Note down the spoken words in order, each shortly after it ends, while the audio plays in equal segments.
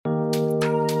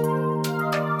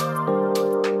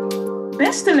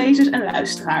Beste lezers en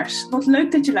luisteraars, wat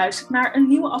leuk dat je luistert naar een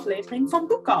nieuwe aflevering van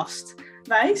Boekcast.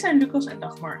 Wij zijn Lucas en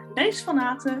Dagmar,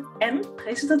 leesfanaten en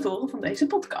presentatoren van deze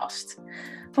podcast.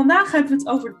 Vandaag hebben we het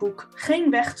over het boek Geen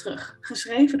Weg Terug,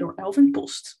 geschreven door Elvin.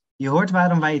 Je hoort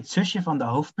waarom wij het zusje van de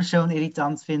hoofdpersoon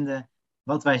irritant vinden,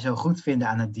 wat wij zo goed vinden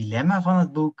aan het dilemma van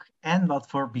het boek en wat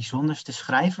voor bijzonders de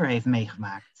schrijver heeft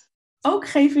meegemaakt. Ook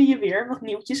geven we je weer wat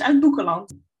nieuwtjes uit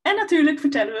boekenland. En natuurlijk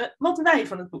vertellen we wat wij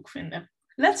van het boek vinden.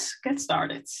 Let's get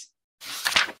started.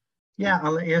 Ja,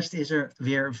 allereerst is er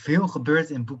weer veel gebeurd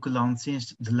in boekenland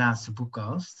sinds de laatste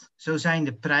boekcast. Zo zijn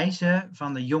de prijzen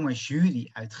van de jonge jury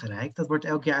uitgereikt. Dat wordt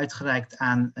elk jaar uitgereikt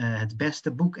aan het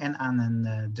beste boek en aan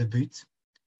een debuut.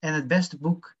 En het beste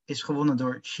boek is gewonnen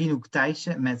door Geen Weg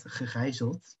Terug met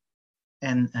Gegijzeld.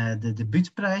 En de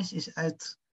debuutprijs is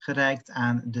uitgereikt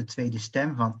aan De Tweede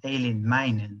Stem van Elin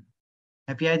Mijnen.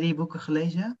 Heb jij die boeken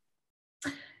gelezen?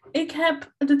 Ik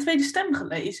heb De Tweede Stem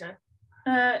gelezen.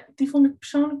 Die vond ik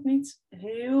persoonlijk niet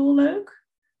heel leuk.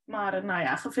 Maar nou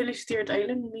ja, gefeliciteerd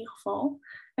Elin in ieder geval.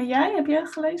 En jij, heb jij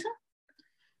het gelezen?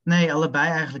 Nee, allebei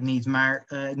eigenlijk niet.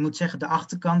 Maar ik moet zeggen, de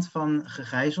achterkant van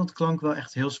Gegijzeld klonk wel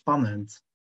echt heel spannend.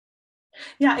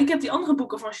 Ja, ik heb die andere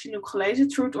boeken van Chinook gelezen,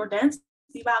 Truth or Dare.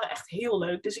 Die waren echt heel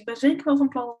leuk. Dus ik ben zeker wel van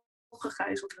plan om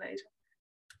Gegijzeld te lezen.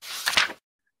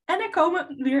 En er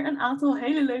komen weer een aantal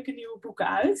hele leuke nieuwe boeken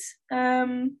uit.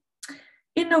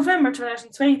 In november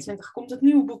 2022 komt het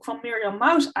nieuwe boek van Mirjam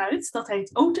Maus uit. Dat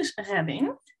heet Otis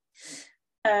Redding.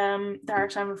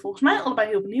 Daar zijn we volgens mij allebei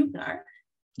heel benieuwd naar.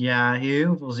 Ja,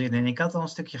 heel veel zin in. Ik had al een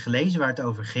stukje gelezen waar het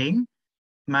over ging.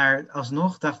 Maar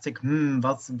alsnog dacht ik,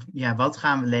 wat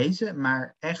gaan we lezen?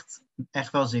 Maar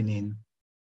echt wel zin in.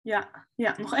 Ja,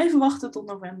 nog even wachten tot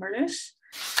november dus.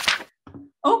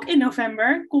 Ook in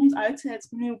november komt uit het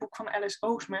nieuwe boek van Alice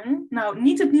Oseman. Nou,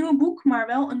 niet het nieuwe boek, maar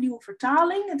wel een nieuwe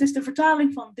vertaling. Het is de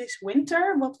vertaling van This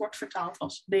Winter, wat wordt vertaald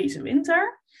als Deze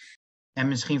Winter. En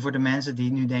misschien voor de mensen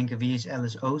die nu denken, wie is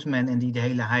Alice Oseman en die de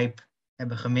hele hype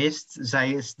hebben gemist.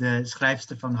 Zij is de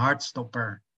schrijfster van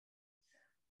Heartstopper.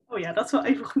 Oh ja, dat is wel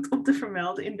even goed om te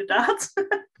vermelden, inderdaad.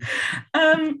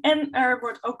 En er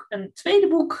wordt ook een tweede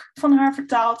boek van haar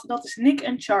vertaald. Dat is Nick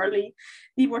en Charlie.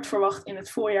 Die wordt verwacht in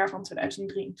het voorjaar van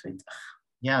 2023.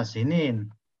 Ja, zin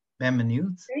in. Ben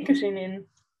benieuwd. Zeker zin in.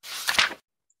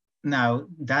 Nou,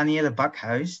 Danielle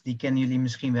Bakhuis, die kennen jullie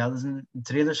misschien wel. Dat is een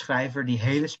thrillerschrijver die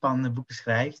hele spannende boeken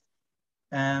schrijft.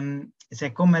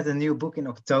 Zij komt met een nieuw boek in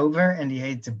oktober en die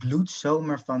heet De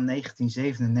Bloedzomer van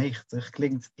 1997.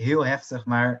 Klinkt heel heftig,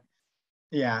 maar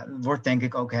ja, wordt denk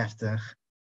ik ook heftig.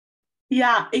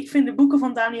 Ja, ik vind de boeken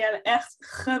van Danielle echt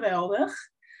geweldig.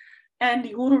 En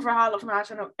die horrorverhalen van haar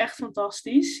zijn ook echt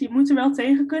fantastisch. Je moet er wel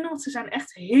tegen kunnen, want ze zijn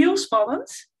echt heel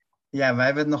spannend. Ja, wij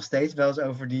hebben het nog steeds wel eens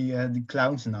over die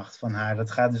clownsnacht van haar.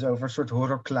 Dat gaat dus over een soort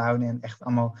horrorclown en echt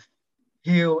allemaal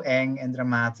heel eng en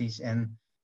dramatisch. En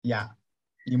ja,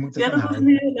 je moet ervan houden. Ja, dat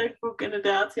was een heel leuk boek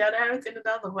inderdaad. Ja, daar hebben we het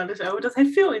inderdaad nog wel eens over. Dat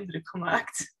heeft veel indruk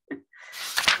gemaakt.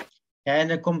 Ja, en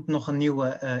er komt nog een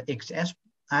nieuwe XS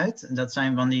uit. Dat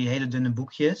zijn van die hele dunne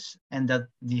boekjes.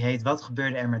 En die heet Wat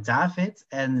gebeurde er met David?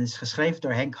 En is geschreven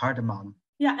door Henk Hardeman.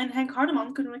 Ja, en Henk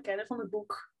Hardeman kunnen we kennen van het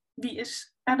boek Wie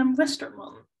is Adam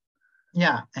Westerman?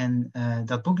 Ja, en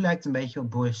dat boek lijkt een beetje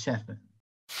op Boys 7.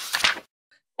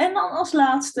 En dan als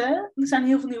laatste, er zijn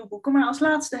heel veel nieuwe boeken, maar als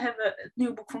laatste hebben we het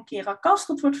nieuwe boek van Kira Kas.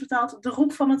 Dat wordt vertaald De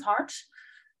Roep van het Hart.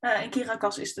 En Kira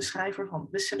Kas is de schrijver van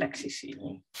de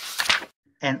selectieserie.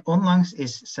 En onlangs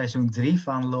is seizoen 3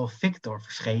 van Love Victor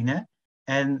verschenen.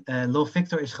 En Love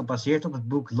Victor is gebaseerd op het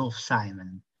boek Love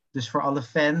Simon. Dus voor alle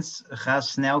fans, ga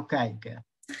snel kijken.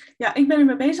 Ja, ik ben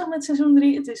ermee bezig met seizoen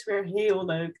 3. Het is weer heel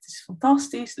leuk. Het is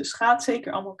fantastisch, dus ga het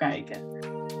zeker allemaal kijken.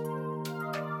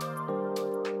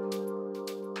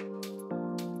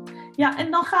 Ja,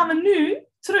 en dan gaan we nu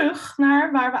terug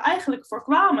naar waar we eigenlijk voor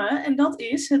kwamen. En dat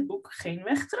is het boek Geen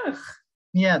Weg Terug.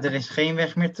 Ja, er is geen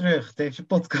weg meer terug. Deze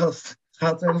podcast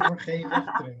gaat over geen weg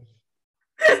terug.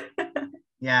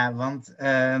 Ja, want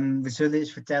we zullen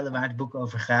eens vertellen waar het boek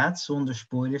over gaat, zonder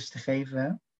spoilers te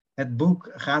geven. Het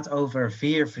boek gaat over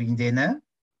 4 vriendinnen.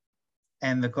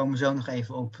 En we komen zo nog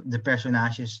even op de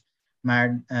personages.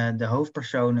 Maar de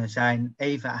hoofdpersonen zijn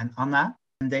Eva en Anna.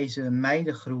 En deze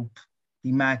meidengroep,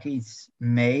 die maken iets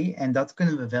mee. En dat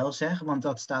kunnen we wel zeggen, want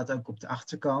dat staat ook op de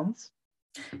achterkant.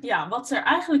 Ja, wat er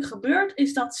eigenlijk gebeurt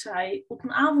is dat zij op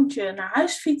een avondje naar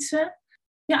huis fietsen.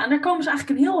 Ja, en daar komen ze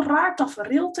eigenlijk een heel raar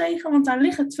tafereel tegen. Want daar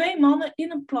liggen 2 mannen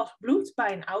in een plas bloed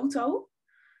bij een auto.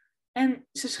 En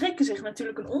ze schrikken zich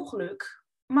natuurlijk een ongeluk.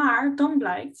 Maar dan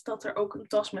blijkt dat er ook een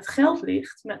tas met geld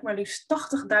ligt. Met maar liefst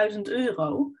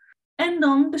 €80.000. En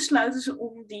dan besluiten ze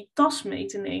om die tas mee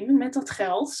te nemen met dat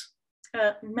geld.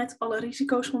 met alle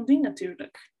risico's van dien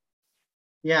natuurlijk.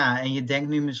 Ja, en je denkt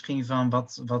nu misschien van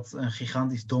wat een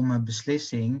gigantisch domme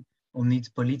beslissing om niet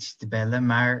de politie te bellen.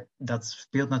 Maar dat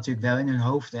speelt natuurlijk wel in hun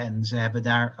hoofd. En ze hebben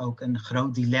daar ook een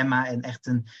groot dilemma en echt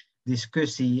een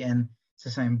discussie. En ze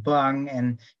zijn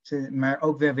bang, maar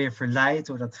ook weer verleid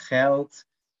door dat geld.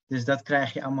 Dus dat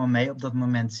krijg je allemaal mee op dat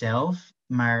moment zelf.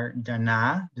 Maar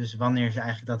daarna, dus wanneer ze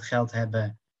eigenlijk dat geld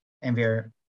hebben en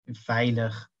weer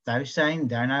veilig thuis zijn,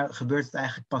 daarna gebeurt het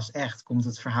eigenlijk pas echt. Komt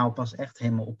het verhaal pas echt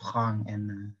helemaal op gang.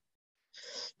 En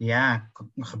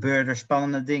gebeuren er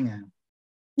spannende dingen.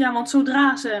 Ja, want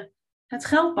zodra ze het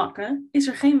geld pakken, is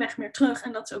er geen weg meer terug.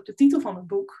 En dat is ook de titel van het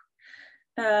boek.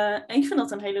 En ik vind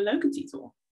dat een hele leuke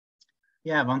titel.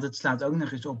 Ja, want het slaat ook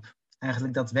nog eens op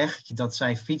eigenlijk dat weggetje dat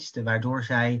zij fietsten, waardoor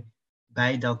zij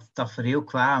bij dat tafereel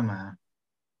kwamen.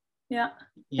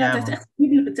 Ja, het heeft echt een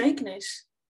dubbele betekenis.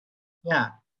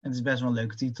 Ja, het is best wel een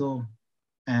leuke titel.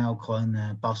 En ook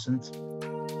gewoon passend.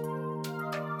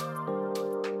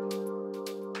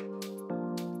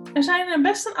 Er zijn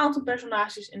best een aantal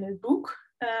personages in het boek.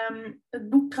 Het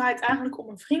boek draait eigenlijk om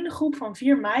een vriendengroep van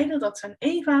 4 meiden. Dat zijn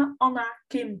Eva, Anna,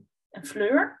 Kim en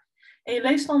Fleur. En je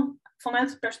leest dan vanuit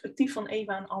het perspectief van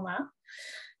Eva en Anna.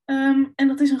 En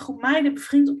dat is een groep meiden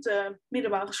bevriend op de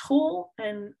middelbare school.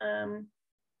 En,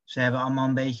 ze hebben allemaal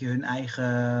een beetje hun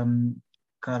eigen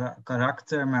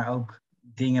karakter, maar ook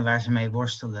dingen waar ze mee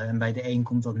worstelen. En bij de een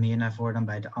komt dat meer naar voren dan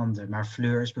bij de ander. Maar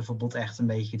Fleur is bijvoorbeeld echt een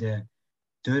beetje de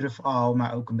durfal,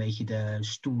 maar ook een beetje de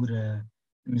stoere,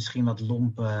 misschien wat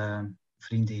lompe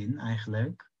vriendin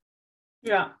eigenlijk.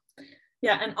 Ja,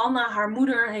 en Anna, haar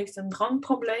moeder, heeft een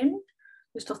drankprobleem.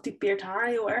 Dus dat typeert haar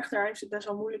heel erg. Daar heeft ze het best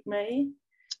wel moeilijk mee.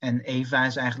 En Eva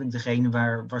is eigenlijk degene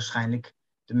waar waarschijnlijk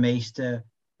het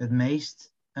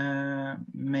meest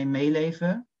mee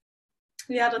meeleven.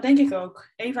 Ja, dat denk ik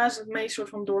ook. Eva is het meest soort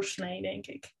van doorsnee, denk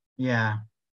ik. Ja.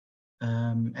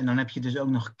 En dan heb je dus ook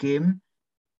nog Kim.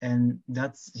 En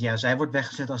zij wordt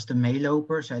weggezet als de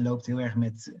meeloper. Zij loopt heel erg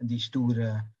met die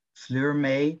stoere Fleur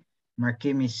mee. Maar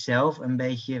Kim is zelf een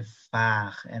beetje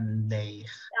vaag en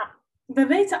leeg. Ja, we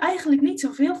weten eigenlijk niet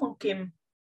zoveel van Kim.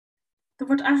 Er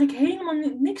wordt eigenlijk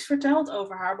helemaal niks verteld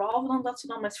over haar. Behalve dan dat ze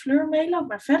dan met Fleur meeloopt.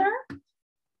 Maar verder?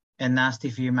 En naast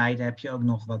die 4 meiden heb je ook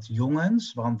nog wat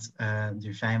jongens. Want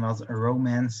er zijn wat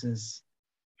romances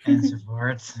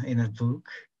enzovoort in het boek.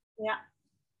 Ja.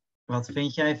 Wat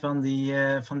vind jij van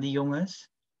die jongens?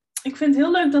 Ik vind het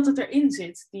heel leuk dat het erin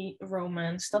zit, die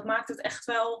romance. Dat maakt het echt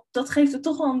wel... Dat geeft het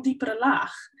toch wel een diepere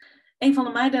laag. Een van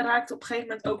de meiden raakt op een gegeven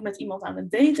moment ook met iemand aan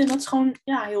het daten. En dat is gewoon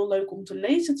heel leuk om te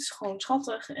lezen. Het is gewoon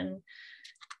schattig. En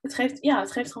het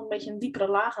geeft gewoon een beetje een diepere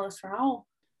laag aan het verhaal.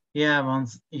 Ja,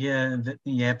 want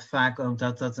je hebt vaak ook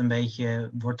dat een beetje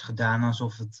wordt gedaan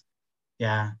alsof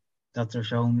dat er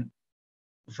zo'n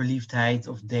verliefdheid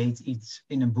of date iets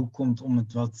in een boek komt om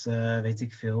het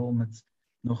om het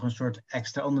nog een soort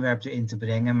extra onderwerp erin te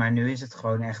brengen. Maar nu is het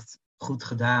gewoon echt goed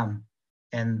gedaan.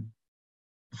 En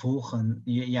volgen,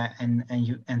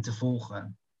 en te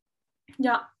volgen.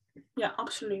 Ja,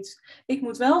 absoluut. Ik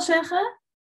moet wel zeggen,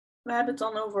 we hebben het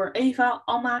dan over Eva,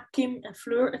 Anna, Kim en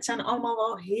Fleur. Het zijn allemaal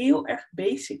wel heel erg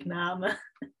basic namen.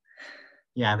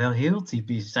 Ja, wel heel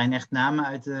typisch. Het zijn echt namen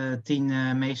uit de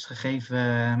 10 meest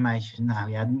gegeven meisjes. Nou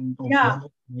ja,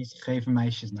 100 meest gegeven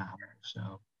meisjesnamen of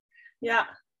zo.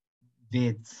 Ja.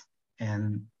 Wit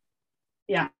en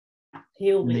ja,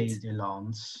 heel wit.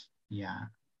 Nederlands.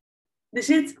 Ja. Er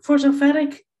zit, voor zover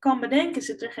ik kan bedenken,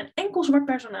 zit er geen enkel zwart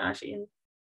personage in.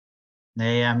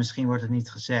 Nee, ja, misschien wordt het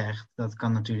niet gezegd. Dat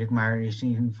kan natuurlijk, maar er is in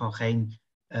ieder geval geen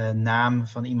naam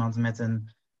van iemand met een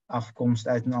afkomst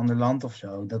uit een ander land of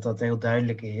zo. Dat heel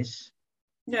duidelijk is.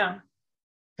 Ja.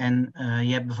 En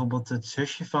je hebt bijvoorbeeld het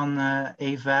zusje van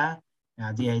Eva.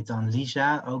 Ja, die heet dan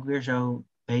Lisa. Ook weer zo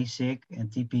basic en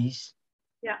typisch.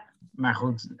 Ja. Maar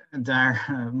goed,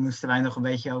 daar moesten wij nog een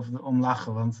beetje om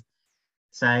lachen. Want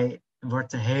zij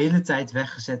wordt de hele tijd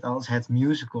weggezet als het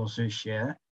musical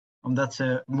zusje. Omdat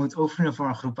ze moet oefenen voor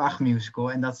een groep 8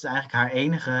 musical. En dat is eigenlijk haar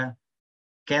enige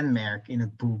kenmerk in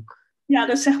het boek. Ja,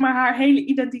 dus zeg maar haar hele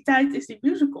identiteit is die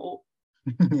musical.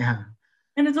 Ja.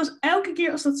 En het was elke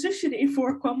keer als dat zusje erin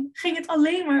voorkwam, ging het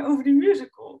alleen maar over die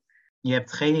musical. Je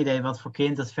hebt geen idee wat voor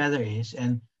kind dat verder is.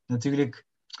 En natuurlijk,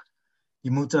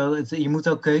 je moet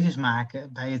ook keuzes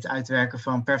maken bij het uitwerken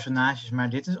van personages. Maar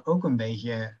dit is ook een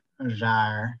beetje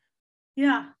raar.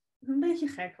 Ja, een beetje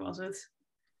gek was het.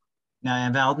 Nou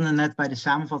ja, we hadden het net bij de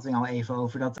samenvatting al even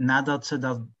over dat nadat ze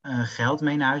dat geld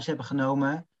mee naar huis hebben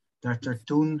genomen, dat er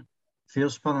toen veel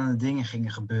spannende dingen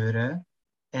gingen gebeuren.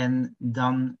 En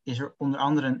dan is er onder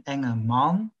andere een enge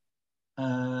man,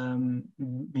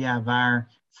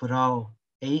 waar vooral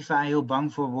Eva heel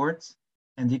bang voor wordt.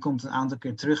 En die komt een aantal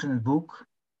keer terug in het boek.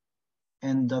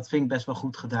 En dat vind ik best wel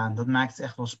goed gedaan. Dat maakt het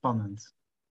echt wel spannend.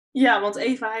 Ja, want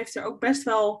Eva heeft er ook best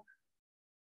wel...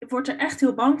 wordt er echt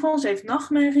heel bang van. Ze heeft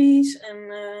nachtmerries. En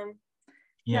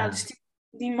dus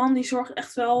die man die zorgt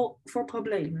echt wel voor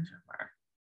problemen, zeg maar.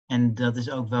 En dat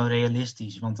is ook wel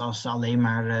realistisch. Want als ze alleen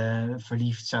maar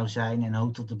verliefd zou zijn en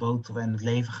hoopt op de botel en het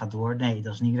leven gaat door. Nee,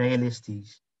 dat is niet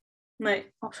realistisch.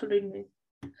 Nee, absoluut niet.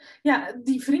 Ja,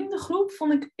 die vriendengroep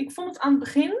ik vond het aan het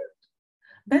begin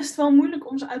best wel moeilijk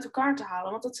om ze uit elkaar te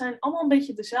halen. Want het zijn allemaal een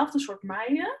beetje dezelfde soort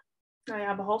meiden. Nou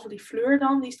ja, behalve die Fleur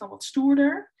dan, die is dan wat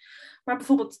stoerder. Maar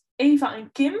bijvoorbeeld Eva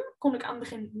en Kim kon ik aan het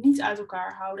begin niet uit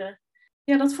elkaar houden.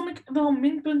 Ja, dat vond ik wel een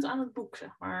minpunt aan het boek,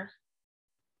 zeg maar.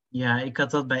 Ja, ik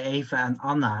had dat bij Eva en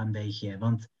Anna een beetje.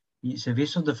 Want ze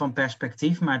wisselden van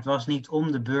perspectief, maar het was niet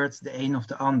om de beurt de een of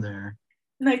de ander.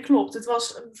 Nee, klopt. Het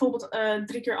was bijvoorbeeld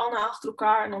 3 keer Anna achter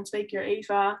elkaar en dan 2 keer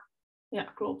Eva. Ja,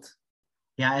 klopt.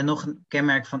 Ja, en nog een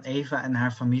kenmerk van Eva en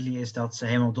haar familie is dat ze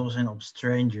helemaal dol zijn op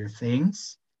Stranger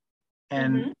Things.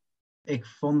 En ik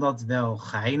vond dat wel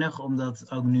geinig,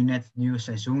 omdat ook nu net het nieuwe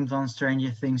seizoen van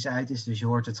Stranger Things uit is. Dus je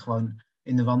hoort het gewoon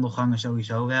in de wandelgangen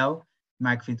sowieso wel.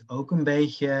 Maar ik vind het ook een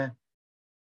beetje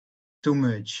too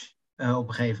much op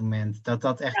een gegeven moment.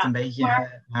 Dat echt een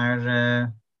beetje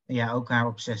ook haar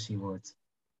obsessie wordt.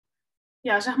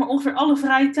 Ja, zeg maar ongeveer alle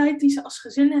vrije tijd die ze als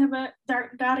gezin hebben,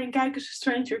 daarin kijken ze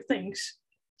Stranger Things.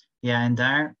 Ja, en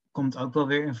daar komt ook wel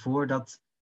weer in voor dat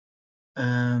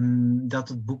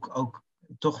het boek ook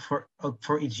toch ook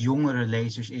voor iets jongere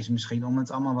lezers is misschien. Om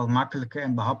het allemaal wat makkelijker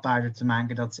en behapbaarder te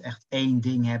maken. Dat ze echt één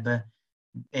ding hebben.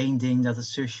 Één ding dat het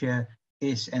zusje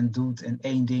is en doet. En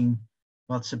één ding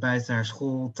wat ze buiten haar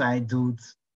schooltijd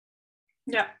doet.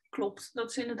 Ja, klopt. Dat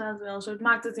is inderdaad wel zo. Het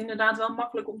maakt het inderdaad wel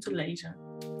makkelijk om te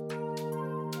lezen.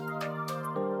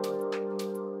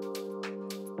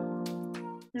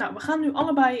 Nou, we gaan nu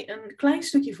allebei een klein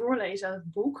stukje voorlezen uit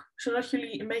het boek. Zodat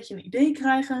jullie een beetje een idee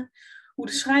krijgen hoe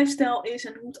de schrijfstijl is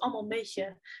en hoe het allemaal een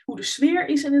beetje, hoe de sfeer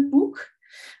is in het boek.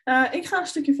 Ik ga een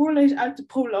stukje voorlezen uit de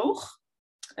proloog.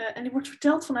 En die wordt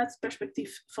verteld vanuit het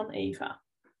perspectief van Eva.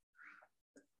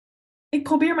 Ik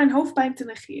probeer mijn hoofdpijn te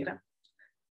negeren.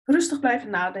 Rustig blijven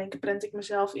nadenken, prent ik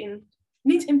mezelf in.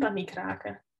 Niet in paniek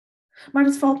raken. Maar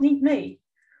dat valt niet mee.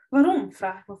 Waarom,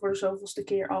 vraag ik me voor de zoveelste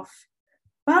keer af.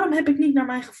 Waarom heb ik niet naar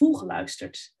mijn gevoel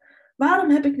geluisterd? Waarom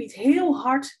heb ik niet heel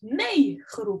hard nee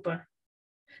geroepen?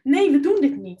 Nee, we doen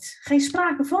dit niet. Geen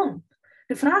sprake van.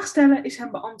 De vraag stellen is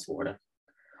hem beantwoorden.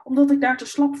 Omdat ik daar te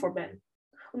slap voor ben.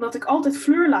 Omdat ik altijd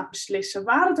Fleur laat beslissen,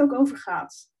 waar het ook over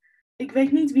gaat. Ik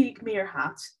weet niet wie ik meer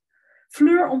haat.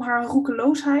 Fleur om haar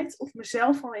roekeloosheid of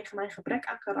mezelf vanwege mijn gebrek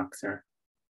aan karakter.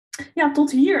 Ja,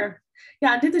 tot hier.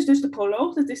 Ja, dit is dus de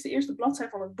proloog. Dit is de eerste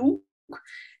bladzijde van het boek.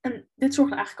 En dit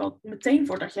zorgt er eigenlijk al meteen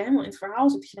voor dat je helemaal in het verhaal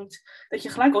zit. Dat je denkt dat je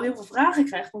gelijk al heel veel vragen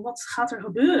krijgt van wat gaat er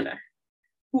gebeuren?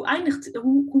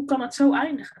 Hoe kan het zo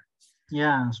eindigen?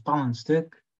 Ja, een spannend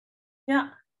stuk.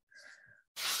 Ja.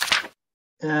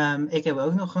 Ik heb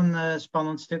ook nog een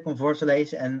spannend stuk om voor te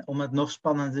lezen. En om het nog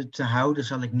spannender te houden,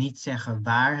 zal ik niet zeggen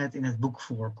waar het in het boek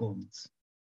voorkomt.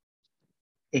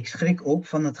 Ik schrik op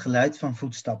van het geluid van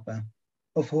voetstappen.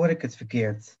 Of hoor ik het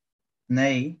verkeerd?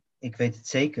 Nee, ik weet het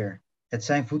zeker. Het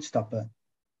zijn voetstappen.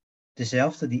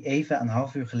 Dezelfde die Eva een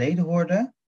half uur geleden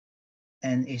hoorde.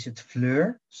 En is het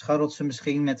Fleur? Scharrelt ze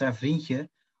misschien met haar vriendje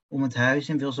om het huis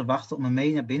en wil ze wachten om me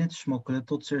mee naar binnen te smokkelen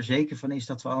tot ze er zeker van is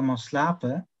dat we allemaal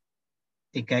slapen?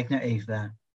 Ik kijk naar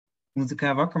Eva. Moet ik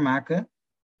haar wakker maken?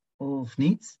 Of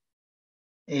niet?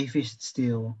 Even is het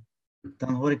stil.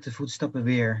 Dan hoor ik de voetstappen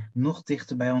weer, nog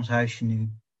dichter bij ons huisje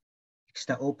nu. Ik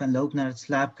sta op en loop naar het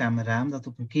slaapkamerraam dat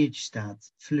op een kiertje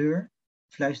staat. Fleur,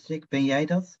 fluister ik, ben jij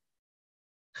dat?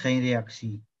 Geen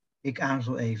reactie. Ik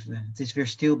aarzel even. Het is weer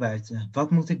stil buiten.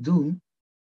 Wat moet ik doen?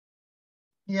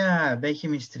 Ja, een beetje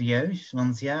mysterieus,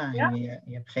 want ja? Je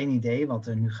hebt geen idee wat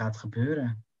er nu gaat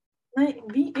gebeuren. Nee,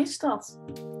 wie is dat?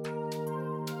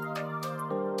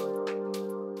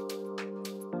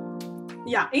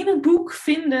 Ja, in het boek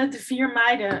vinden de 4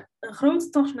 meiden een grote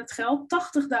tas met geld,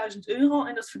 €80.000.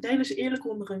 En dat verdelen ze eerlijk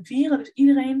onder hun 4. Dus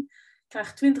iedereen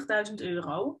krijgt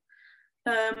 €20.000.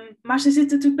 Maar ze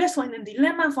zitten natuurlijk best wel in een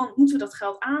dilemma van, moeten we dat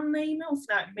geld aannemen of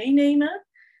meenemen?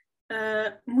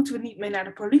 Moeten we niet mee naar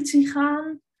de politie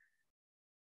gaan?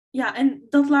 Ja, en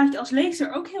dat laat je als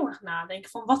lezer ook heel erg nadenken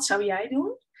van, wat zou jij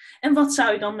doen? En wat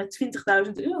zou je dan met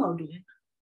 €20.000 doen?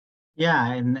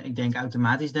 Ja, en ik denk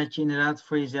automatisch dat je inderdaad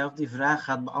voor jezelf die vraag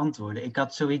gaat beantwoorden. Ik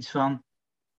had zoiets van,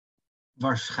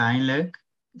 waarschijnlijk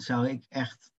zou ik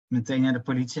echt meteen naar de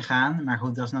politie gaan. Maar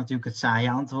goed, dat is natuurlijk het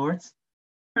saaie antwoord.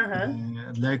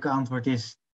 Het leuke antwoord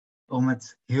is om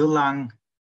het heel lang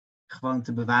gewoon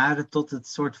te bewaren tot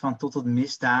het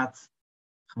misdaad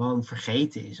gewoon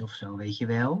vergeten is of zo, weet je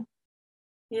wel?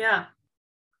 Ja.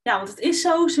 Ja, want het is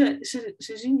zo, ze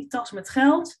zien die tas met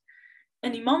geld.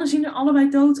 En die mannen zien er allebei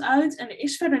dood uit. En er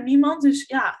is verder niemand. Dus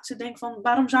ja, ze denken van,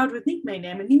 waarom zouden we het niet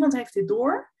meenemen? Niemand heeft dit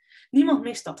door. Niemand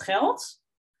mist dat geld.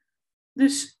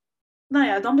 Dus, nou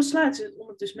ja, dan besluiten ze om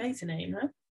het dus mee te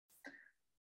nemen.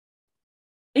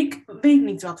 Ik weet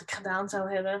niet wat ik gedaan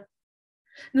zou hebben.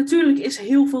 Natuurlijk is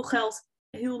heel veel geld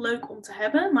heel leuk om te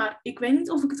hebben. Maar ik weet niet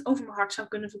of ik het over mijn hart zou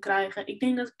kunnen verkrijgen. Ik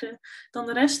denk dat ik dan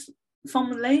de rest van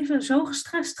mijn leven zo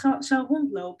gestrest zou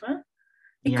rondlopen.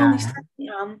 Ik kan die Ja, stress niet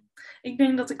aan. Ik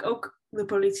denk dat ik ook de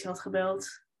politie had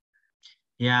gebeld.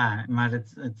 ja, maar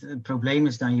het probleem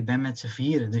is dan, je bent met z'n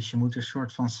vieren, dus je moet er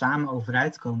soort van samen over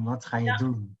uitkomen. Wat ga je Ja.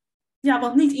 doen? Ja,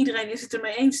 want niet iedereen is het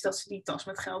ermee eens dat ze die tas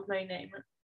met geld meenemen.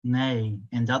 Nee,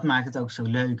 en dat maakt het ook zo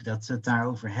leuk, dat ze het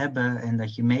daarover hebben en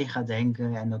dat je mee gaat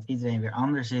denken en dat iedereen weer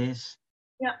anders is.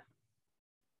 Ja.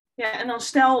 Ja, en dan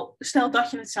stel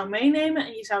dat je het zou meenemen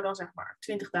en je zou dan zeg maar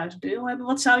 20.000 euro hebben.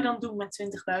 Wat zou je dan doen met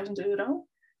 20.000 euro?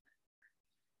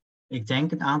 Ik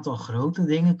denk een aantal grote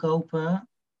dingen kopen,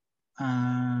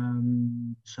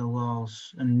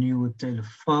 zoals een nieuwe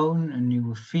telefoon, een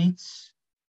nieuwe fiets.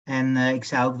 En ik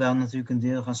zou ook wel natuurlijk een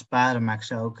deel gaan sparen, maar ik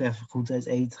zou ook even goed uit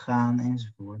eten gaan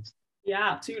enzovoort.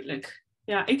 Ja, tuurlijk.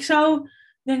 Ja, ik zou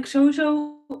denk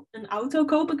sowieso een auto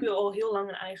kopen. Ik wil al heel lang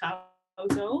een eigen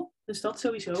auto. Dus dat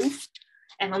sowieso.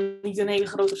 En dan niet een hele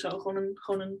grote of zo.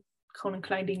 Gewoon een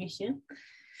klein dingetje.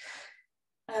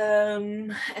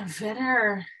 En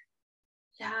verder,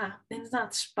 ja,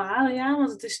 inderdaad sparen, ja.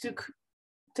 Want het is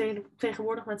natuurlijk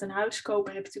tegenwoordig met een huis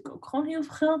kopen heb je natuurlijk ook gewoon heel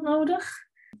veel geld nodig.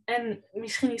 En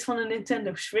misschien iets van een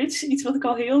Nintendo Switch, iets wat ik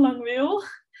al heel lang wil.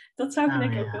 Dat zou ik Oh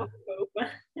denk ik ook wel ja, kopen.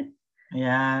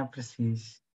 ja,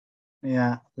 precies.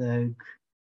 Ja, leuk.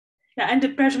 Ja, en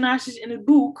de personages in het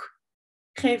boek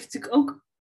geven natuurlijk ook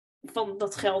van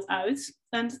dat geld uit.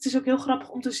 En het is ook heel grappig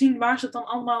om te zien waar ze het dan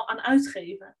allemaal aan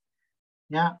uitgeven.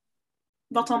 Ja,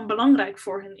 Wat dan belangrijk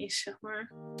voor hen is, zeg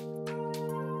maar.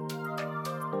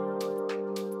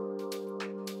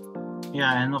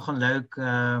 ja, en nog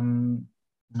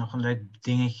een leuk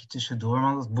dingetje tussendoor,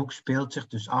 want het boek speelt zich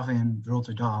dus af in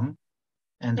Rotterdam.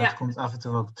 En dat Ja. komt af en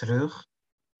toe ook terug.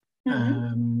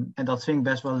 Mhm. En dat vind ik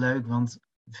best wel leuk, want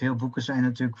veel boeken zijn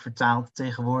natuurlijk vertaald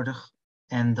tegenwoordig.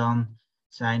 En dan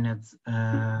zijn het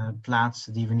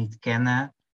plaatsen die we niet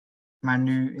kennen. Maar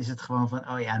nu is het gewoon van,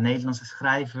 oh ja, Nederlandse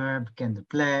schrijver, bekende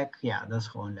plek. Ja, dat is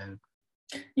gewoon leuk.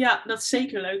 Ja, dat is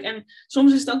zeker leuk. En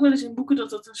soms is het ook wel eens in boeken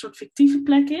dat het een soort fictieve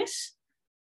plek is.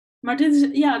 Maar dit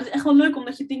is echt wel leuk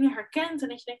omdat je dingen herkent en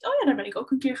dat je denkt, oh ja, daar ben ik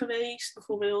ook een keer geweest,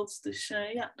 bijvoorbeeld. Dus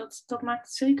ja, dat maakt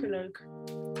het zeker leuk.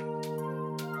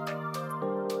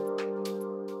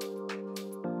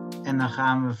 En dan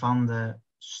gaan we van de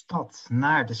stad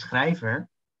naar de schrijver.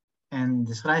 En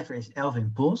de schrijver is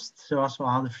Elvin, zoals we al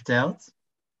hadden verteld.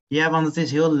 Ja, want het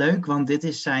is heel leuk, want dit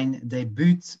is zijn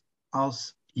debuut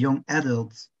als young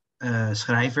adult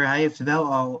schrijver. Hij heeft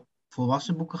wel al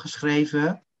volwassen boeken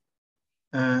geschreven.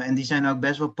 En die zijn ook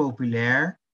best wel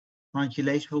populair. Want je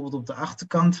leest bijvoorbeeld op de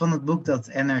achterkant van het boek dat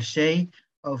NRC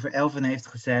over Elvin heeft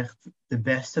gezegd: de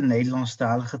beste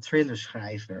Nederlandstalige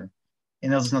thrillerschrijver. En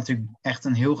dat is natuurlijk echt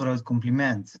een heel groot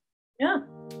compliment. Ja.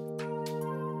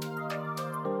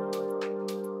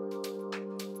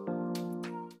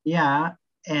 Ja,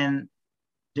 en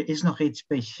er is nog iets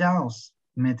speciaals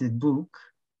met dit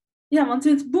boek. Ja, want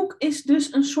dit boek is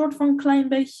dus een soort van klein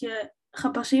beetje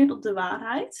gebaseerd op de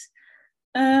waarheid.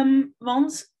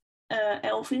 Want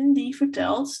Elvin die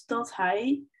vertelt dat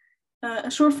hij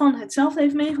een soort van hetzelfde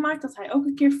heeft meegemaakt. Dat hij ook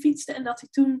een keer fietste en dat hij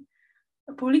toen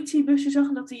een politiebusje zag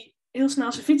en dat hij heel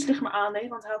snel zijn fietslicht maar aandeed.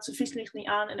 Want hij had zijn fietslicht niet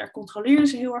aan en daar controleerden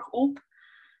ze heel erg op.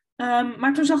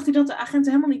 Maar toen zag hij dat de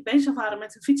agenten helemaal niet bezig waren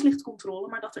met een fietslichtcontrole,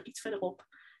 maar dat er iets verderop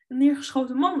een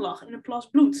neergeschoten man lag in een plas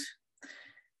bloed.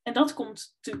 En dat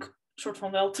komt natuurlijk soort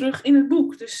van wel terug in het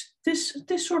boek. Dus het is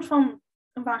een soort van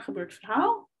een waar gebeurd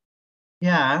verhaal.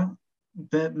 Ja,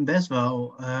 best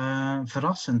wel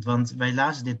verrassend, want wij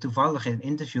lazen dit toevallig in een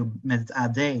interview met het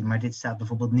AD, maar dit staat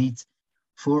bijvoorbeeld niet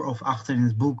voor of achter in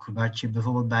het boek. Wat je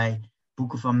bijvoorbeeld bij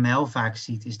boeken van Mel vaak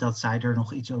ziet, is dat zij er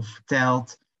nog iets over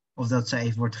vertelt, of dat zij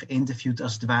even wordt geïnterviewd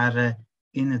als het ware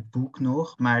in het boek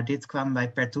nog. Maar dit kwamen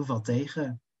wij per toeval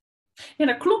tegen. Ja,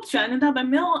 dat klopt. Ja. Inderdaad, bij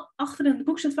Mel achter in het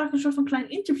boek zit vaak een soort van klein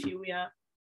interview. Ja,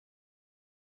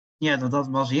 Ja, dat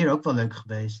was hier ook wel leuk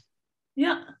geweest.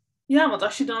 ja. Ja, want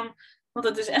als je dan. Want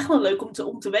het is echt wel leuk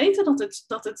om te weten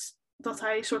dat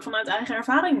hij een soort van uit eigen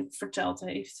ervaring verteld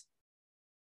heeft.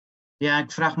 Ja,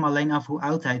 ik vraag me alleen af hoe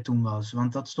oud hij toen was,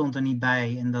 want dat stond er niet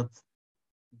bij. En dat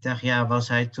Ik dacht, ja, was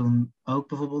hij toen ook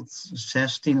bijvoorbeeld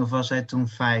 16 of was hij toen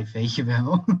 5, weet je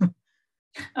wel?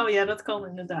 Oh ja, dat kan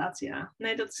inderdaad, ja.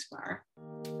 Nee, dat is waar.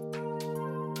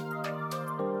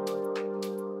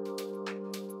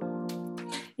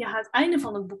 Ja, het einde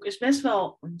van het boek is best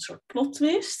wel een soort plot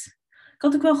twist. Ik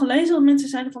had ook wel gelezen dat mensen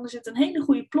zeiden van er zit een hele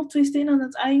goede plot twist in aan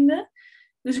het einde.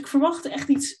 Dus ik verwachtte echt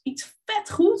iets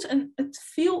vet goeds. En het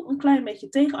viel een klein beetje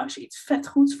tegen als je iets vet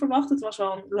goeds verwacht. Het was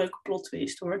wel een leuke plot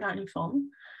twist hoor, daar niet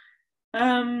van.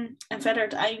 En verder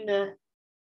het einde.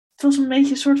 Het was een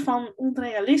beetje een soort van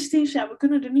onrealistisch. Ja, we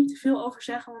kunnen er niet te veel over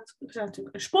zeggen, want we zijn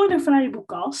natuurlijk een spoilervrije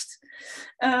boekkast.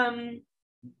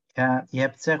 Ja, je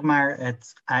hebt zeg maar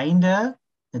het einde,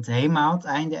 het helemaal het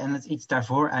einde en het iets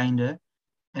daarvoor einde.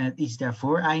 En het iets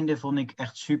daarvoor einde vond ik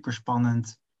echt super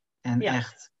spannend. En Ja.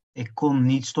 echt, ik kon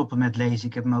niet stoppen met lezen.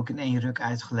 Ik heb hem ook in 1 ruk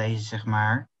uitgelezen, zeg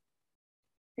maar.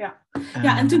 Ja, en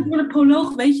natuurlijk door de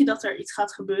proloog weet je dat er iets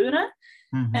gaat gebeuren.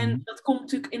 Mhm. En dat komt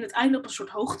natuurlijk in het einde op een soort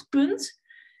hoogtepunt.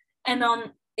 En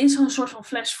dan is er een soort van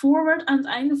flash forward aan het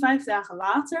einde, 5 dagen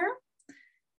later.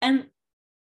 En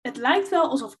het lijkt wel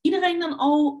alsof iedereen dan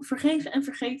al vergeven en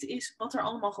vergeten is wat er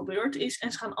allemaal gebeurd is.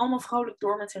 En ze gaan allemaal vrolijk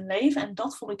door met hun leven. En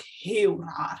dat vond ik heel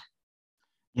raar.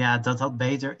 Ja, dat had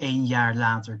beter 1 jaar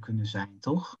later kunnen zijn,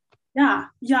 toch?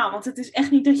 Ja, want het is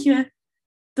echt niet dat je...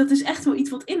 Dat is echt wel iets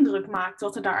wat indruk maakt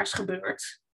wat er daar is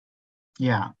gebeurd.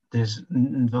 Ja, dus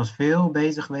het was veel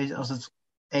beter geweest als het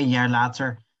 1 jaar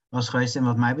later was geweest. En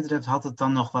wat mij betreft had het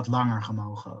dan nog wat langer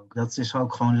gemogen ook. Dat is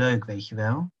ook gewoon leuk, weet je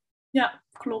wel. Ja,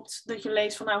 klopt. Dat je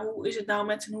leest van, nou, hoe is het nou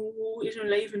met hen? Hoe is hun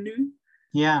leven nu?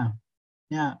 Ja,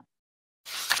 ja.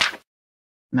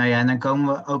 Nou ja, en dan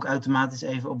komen we ook automatisch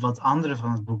even op wat anderen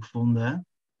van het boek vonden.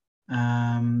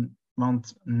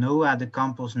 Want Noah de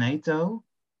Campos Neto,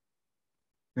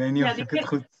 ik weet niet Ja, of ik het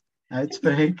goed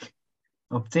uitspreek.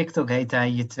 Op TikTok heet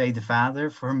hij Je Tweede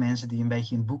Vader, voor mensen die een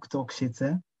beetje in BookTok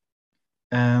zitten.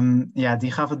 Ja,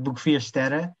 die gaf het boek 4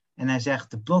 sterren. En hij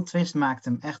zegt, de plot twist maakt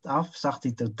hem echt af. Zag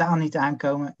hij totaal niet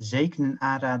aankomen. Zeker een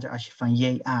aanrader als je van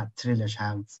JA-thrillers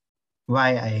houdt.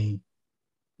 YA.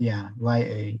 Ja,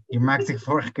 YA. Hier maakte ik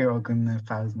vorige keer ook een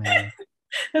fout mee.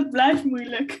 het blijft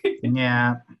moeilijk.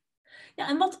 Ja, Ja,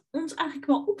 en wat ons eigenlijk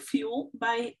wel opviel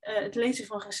bij het lezen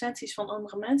van recensies van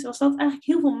andere mensen, was dat eigenlijk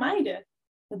heel veel meiden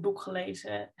het boek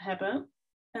gelezen hebben.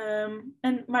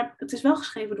 Maar het is wel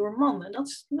geschreven door een man. En dat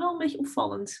is wel een beetje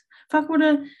opvallend. Vaak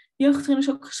worden jeugdthrillers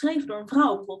ook geschreven door een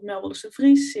vrouw. Bijvoorbeeld Mel de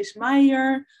Vries, Sis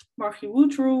Meijer, Margie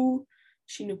Woodrow,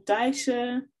 Chinook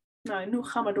Thijssen. Nou, nu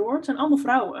gaan we door. Het zijn allemaal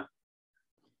vrouwen.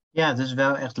 ja, het is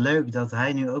wel echt leuk dat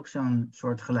hij nu ook zo'n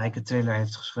soort gelijke thriller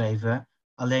heeft geschreven.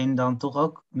 Alleen dan toch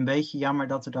ook een beetje jammer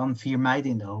dat er dan 4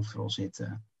 meiden in de hoofdrol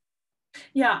zitten.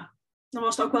 Ja, dan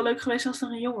was het ook wel leuk geweest als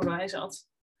er een jongen bij zat.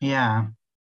 Ja.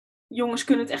 Jongens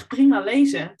kunnen het echt prima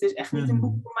lezen. Het is echt niet een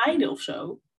boek Mhm. voor meiden of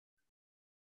zo.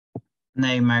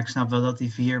 Nee, maar ik snap wel dat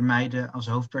die 4 meiden als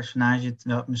hoofdpersonage het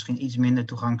wel misschien iets minder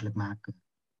toegankelijk maken.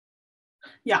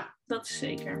 Ja, dat is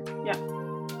zeker. Ja.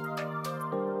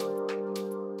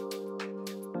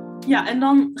 Ja, en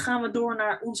dan gaan we door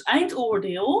naar ons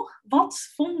eindoordeel. Wat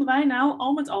vonden wij nou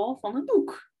al met al van het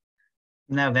boek?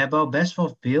 Nou, we hebben al best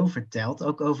wel veel verteld,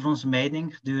 ook over onze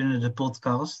mening gedurende de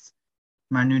podcast.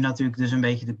 Maar nu natuurlijk dus een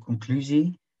beetje de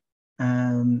conclusie.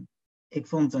 Ik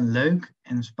vond het een leuk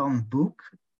en spannend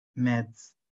boek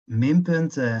met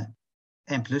minpunten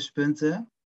en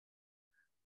pluspunten.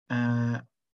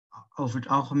 Over het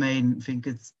algemeen vind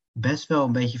ik het best wel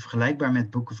een beetje vergelijkbaar met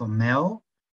boeken van Mel.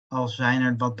 Al zijn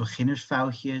er wat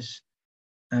beginnersfoutjes.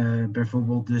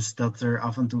 Bijvoorbeeld dus dat er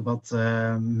af en toe wat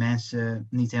mensen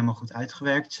niet helemaal goed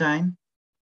uitgewerkt zijn.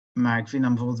 Maar ik vind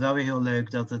dan bijvoorbeeld wel weer heel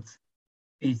leuk dat het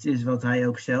iets is wat hij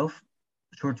ook zelf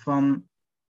een soort van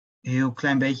heel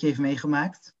klein beetje heeft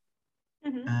meegemaakt.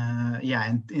 Ja,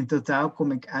 en in totaal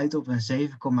kom ik uit op een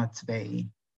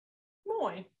 7,2.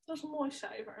 Mooi, dat is een mooi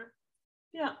cijfer.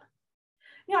 Ja.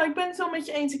 Ja, ik ben het wel met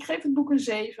je eens. Ik geef het boek een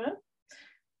 7.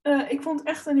 Ik vond het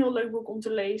echt een heel leuk boek om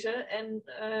te lezen. En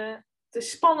het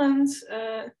is spannend.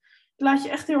 Het laat je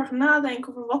echt heel erg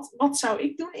nadenken over wat zou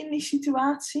ik doen in die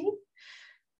situatie.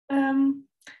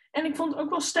 En ik vond het ook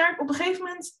wel sterk. Op een gegeven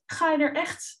moment ga je er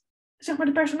echt... Zeg maar,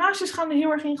 de personages gaan er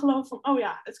heel erg in geloven van... Oh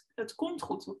ja, het komt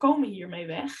goed. We komen hiermee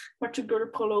weg. Maar natuurlijk door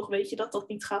de proloog weet je dat dat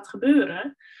niet gaat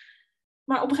gebeuren.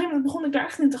 Maar op een gegeven moment begon ik daar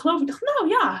echt in te geloven. Ik dacht, nou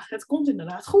ja, het komt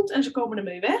inderdaad goed. En ze komen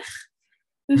ermee weg.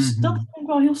 Dus dat vond ik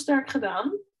wel heel sterk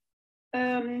gedaan.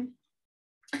 En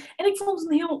ik vond het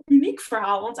een heel uniek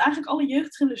verhaal. Want eigenlijk alle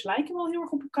jeugdthrillers lijken wel heel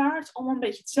erg op elkaar. Het is allemaal een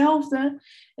beetje hetzelfde.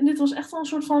 En dit was echt wel een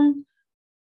soort van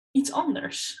iets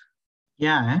anders.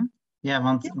 Ja, hè? Ja,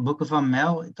 want Ja. boeken van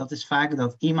Mel, dat is vaak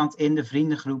dat iemand in de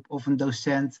vriendengroep of een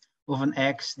docent of een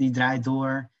ex die draait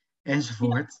door,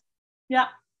 enzovoort.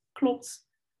 Ja, klopt.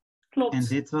 En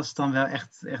dit was dan wel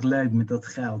echt leuk met dat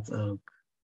geld ook.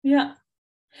 Ja,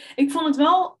 ik vond het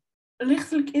wel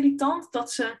lichtelijk irritant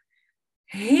dat ze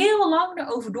heel lang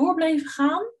erover door bleven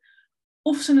gaan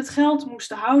of ze het geld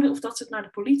moesten houden of dat ze het naar de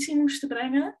politie moesten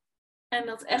brengen. En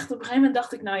dat echt op een gegeven moment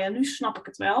dacht ik, nou ja, nu snap ik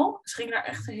het wel. Ze gingen daar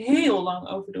echt heel lang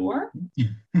over door.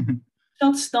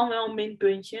 Dat is dan wel een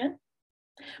minpuntje.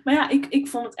 Maar ja, ik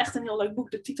vond het echt een heel leuk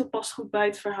boek. De titel past goed bij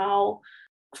het verhaal.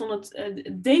 Ik vond het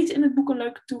date in het boek een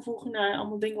leuke toevoeging naar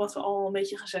allemaal dingen wat we al een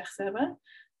beetje gezegd hebben.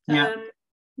 Ja,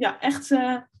 ja echt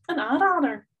een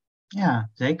aanrader. ja,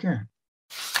 zeker.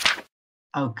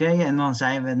 Oké, en dan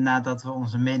zijn we nadat we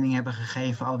onze mening hebben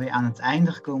gegeven alweer aan het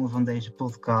einde gekomen van deze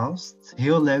podcast.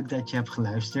 Heel leuk dat je hebt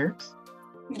geluisterd.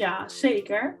 Ja,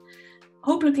 zeker.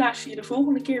 Hopelijk luister je de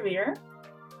volgende keer weer.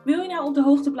 Wil je nou op de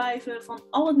hoogte blijven van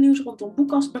al het nieuws rondom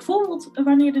Boekcast, bijvoorbeeld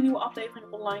wanneer de nieuwe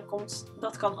aflevering online komt?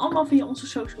 Dat kan allemaal via onze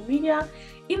social media.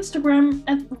 Instagram,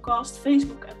 @boekcast,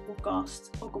 Facebook, @boekcast.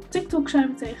 Ook op TikTok zijn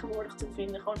we tegenwoordig te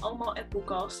vinden. Gewoon allemaal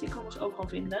 @boekcast. Je kan ons overal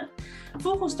vinden.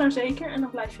 Volg ons daar zeker en dan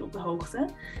blijf je op de hoogte.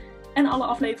 En alle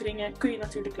afleveringen kun je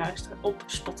natuurlijk luisteren op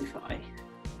Spotify.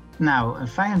 Nou, een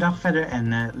fijne dag verder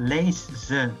en lees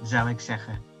ze, zou ik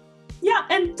zeggen. Ja,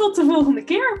 en tot de volgende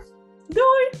keer.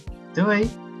 Doei!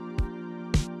 Doei!